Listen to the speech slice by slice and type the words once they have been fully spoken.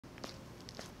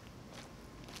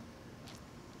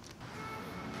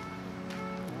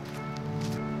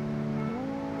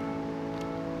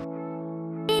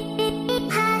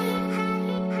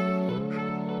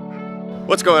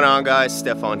What's going on, guys?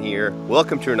 Stefan here.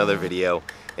 Welcome to another video.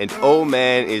 And oh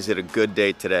man, is it a good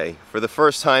day today. For the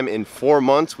first time in 4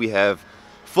 months, we have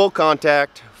full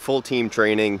contact, full team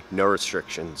training, no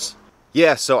restrictions.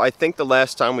 Yeah, so I think the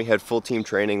last time we had full team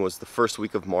training was the first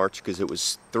week of March because it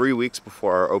was 3 weeks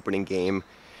before our opening game.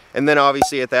 And then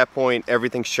obviously at that point,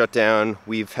 everything's shut down.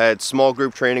 We've had small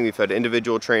group training, we've had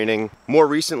individual training. More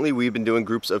recently, we've been doing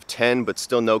groups of 10, but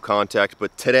still no contact.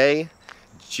 But today,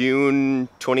 June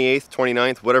 28th,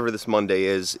 29th, whatever this Monday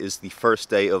is the first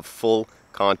day of full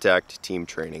contact team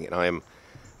training. And I am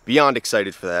beyond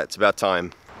excited for that. It's about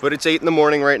time. But it's 8 in the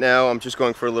morning right now. I'm just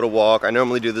going for a little walk. I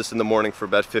normally do this in the morning for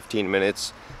about 15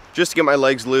 minutes, just to get my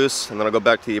legs loose, and then I'll go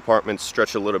back to the apartment,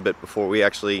 stretch a little bit before we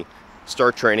actually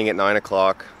start training at 9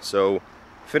 o'clock. So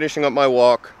finishing up my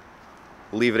walk,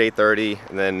 leave at 8:30,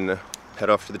 and then head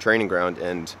off to the training ground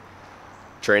and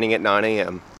training at 9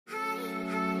 a.m.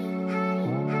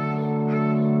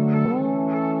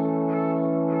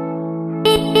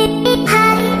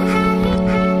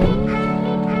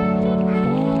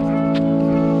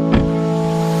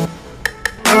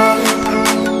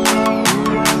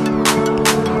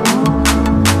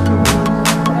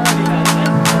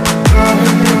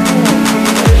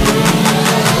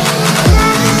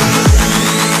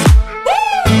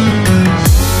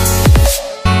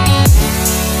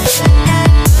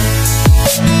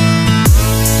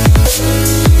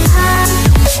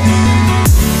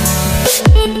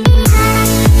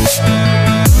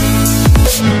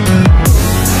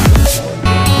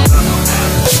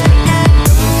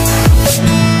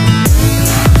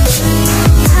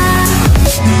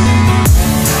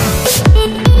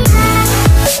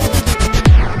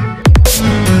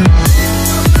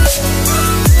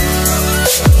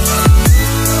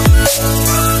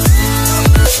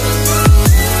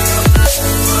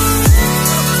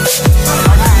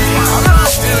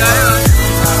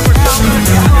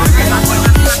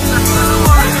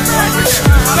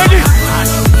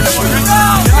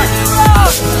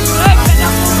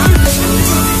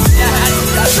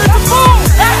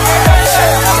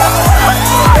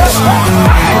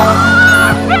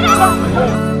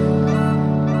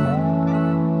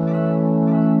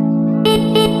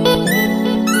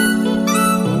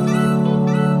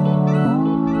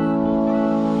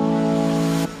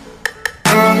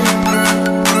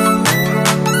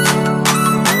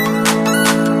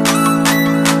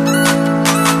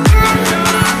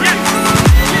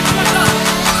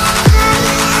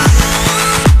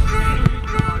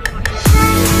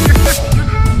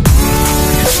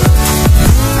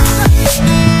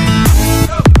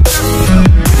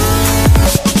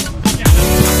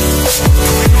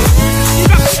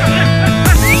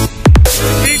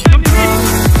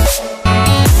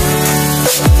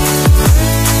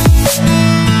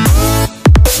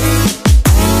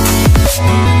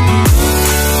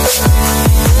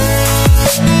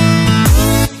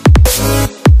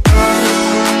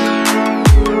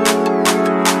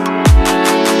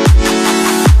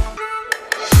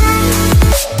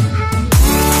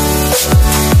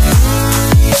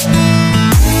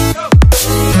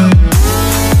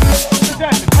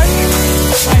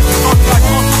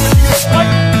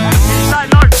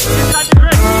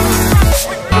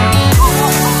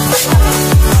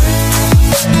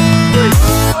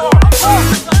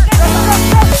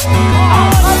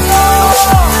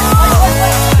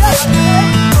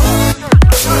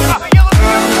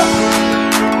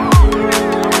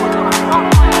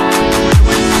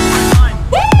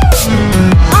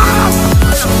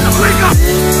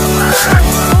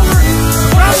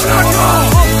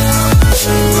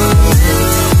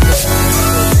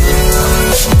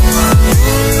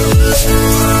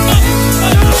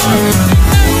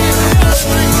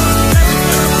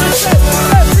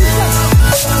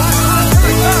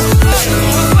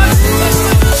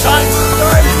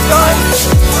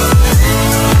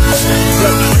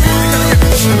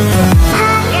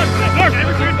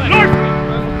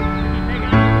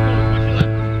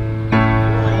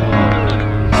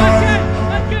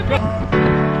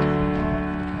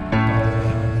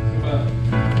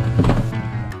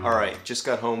 Just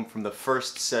got home from the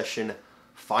first session,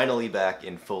 finally back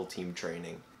in full team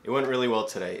training. It went really well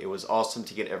today. It was awesome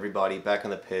to get everybody back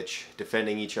on the pitch,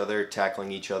 defending each other,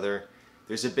 tackling each other.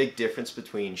 There's a big difference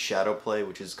between shadow play,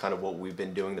 which is kind of what we've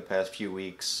been doing the past few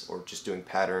weeks, or just doing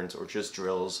patterns or just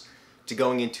drills, to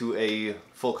going into a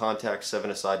full contact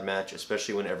 7-a-side match,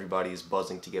 especially when everybody is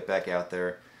buzzing to get back out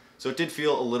there. So it did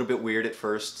feel a little bit weird at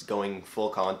first going full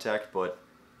contact, but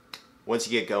once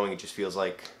you get going, it just feels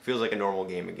like a normal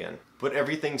game again. But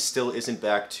everything still isn't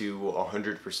back to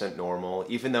 100% normal.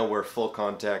 Even though we're full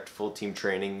contact, full team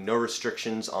training, no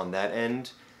restrictions on that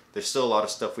end, There's still a lot of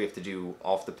stuff we have to do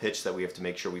off the pitch that we have to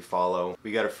make sure we follow.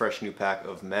 We got a fresh new pack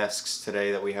of masks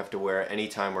today that we have to wear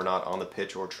anytime we're not on the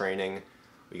pitch or training.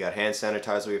 We got hand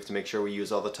sanitizer we have to make sure we use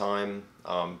all the time.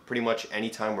 Pretty much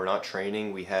anytime we're not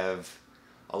training, we have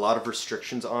a lot of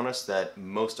restrictions on us that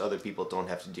most other people don't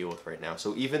have to deal with right now.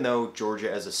 So even though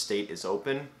Georgia as a state is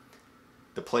open,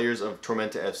 the players of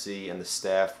Tormenta FC and the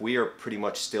staff, we are pretty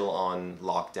much still on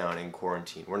lockdown and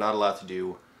quarantine. We're not allowed to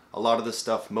do a lot of the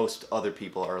stuff most other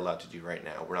people are allowed to do right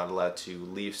now. We're not allowed to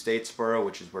leave Statesboro,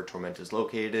 which is where Tormenta is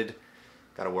located.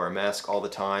 Gotta wear a mask all the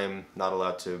time, not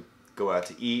allowed to go out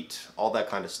to eat, all that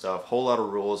kind of stuff. Whole lot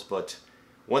of rules, but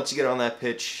once you get on that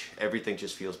pitch, everything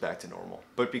just feels back to normal.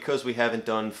 But because we haven't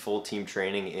done full team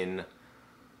training in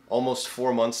almost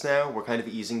 4 months now, we're kind of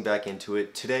easing back into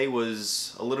it. Today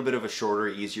was a little bit of a shorter,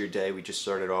 easier day. We just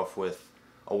started off with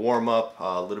a warm-up,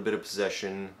 a little bit of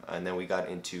possession, and then we got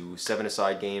into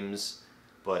 7-a-side games.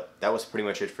 But that was pretty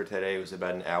much it for today. It was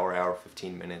about an hour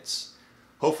 15 minutes.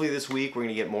 Hopefully this week we're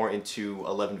going to get more into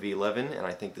 11v11, and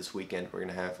I think this weekend we're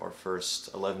going to have our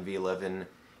first 11v11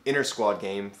 inter-squad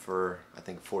game for, I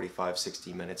think,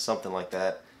 45-60 minutes, something like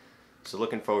that. So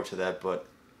looking forward to that, but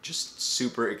just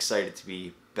super excited to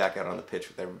be back out on the pitch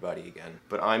with everybody again.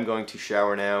 But I'm going to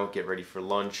shower now, get ready for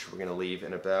lunch. We're going to leave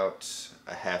in about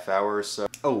a half hour or so.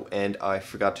 Oh, and I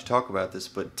forgot to talk about this,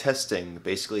 but testing,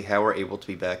 basically how we're able to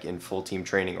be back in full team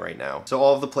training right now. So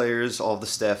all of the players, all of the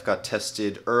staff got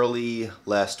tested early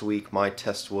last week. My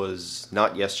test was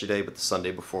not yesterday, but the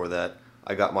Sunday before that.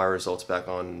 I got my results back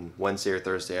on Wednesday or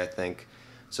Thursday, I think.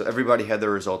 So everybody had their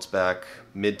results back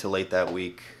mid to late that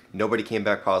week. Nobody came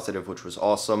back positive, which was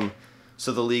awesome.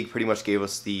 So the league pretty much gave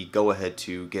us the go-ahead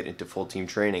to get into full team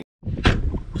training.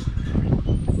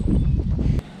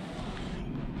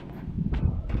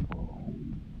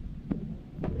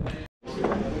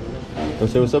 Wanna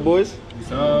say what's up, boys?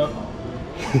 What's up?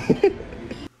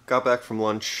 Got back from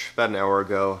lunch about an hour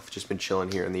ago. I've just been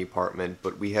chilling here in the apartment,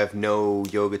 but we have no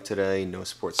yoga today, no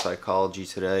sports psychology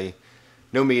today,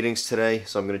 no meetings today,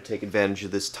 so I'm going to take advantage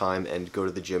of this time and go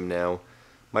to the gym now.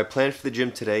 My plan for the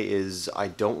gym today is I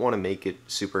don't want to make it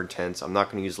super intense. I'm not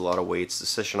going to use a lot of weights. The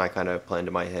session I kind of planned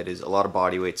in my head is a lot of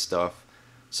body weight stuff,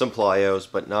 some plyos,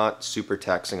 but not super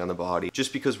taxing on the body,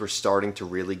 just because we're starting to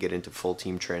really get into full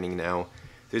team training now.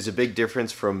 There's a big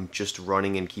difference from just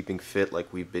running and keeping fit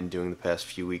like we've been doing the past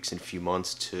few weeks and few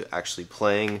months to actually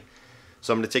playing.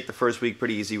 So I'm going to take the first week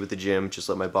pretty easy with the gym, just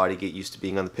let my body get used to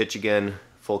being on the pitch again,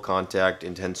 full contact,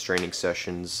 intense training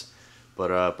sessions.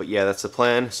 But yeah, that's the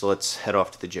plan, so let's head off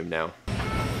to the gym now.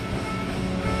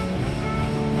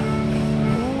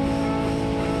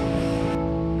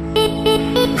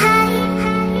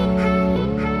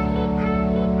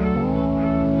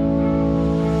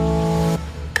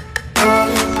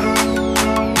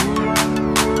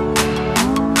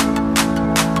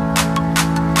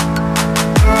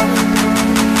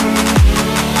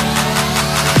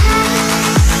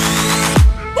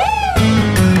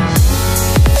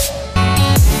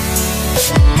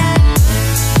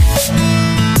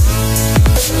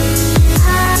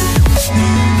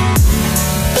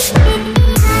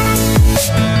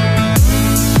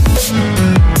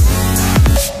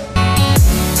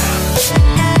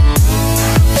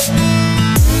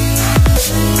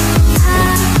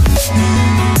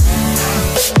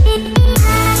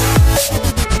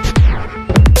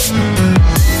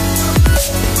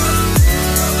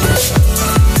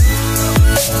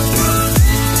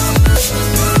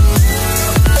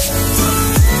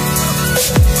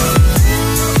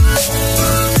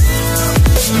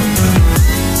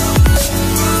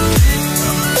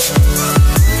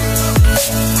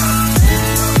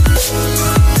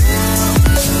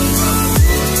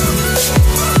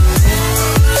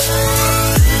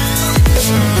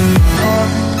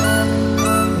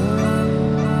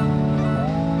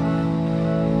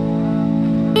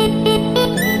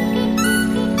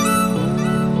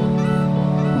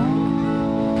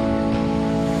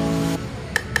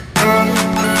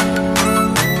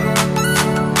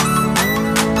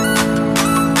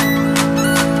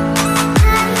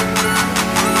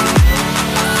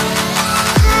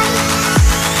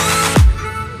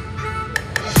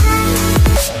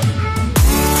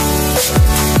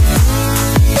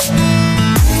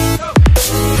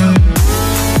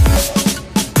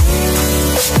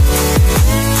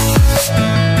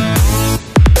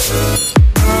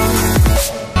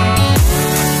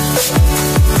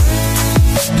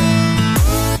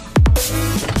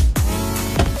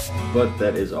 But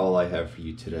that is all I have for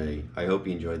you today. I hope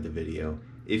you enjoyed the video.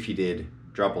 If you did,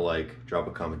 drop a like, drop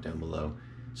a comment down below.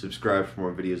 Subscribe for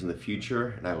more videos in the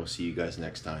future, and I will see you guys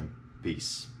next time.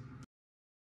 Peace.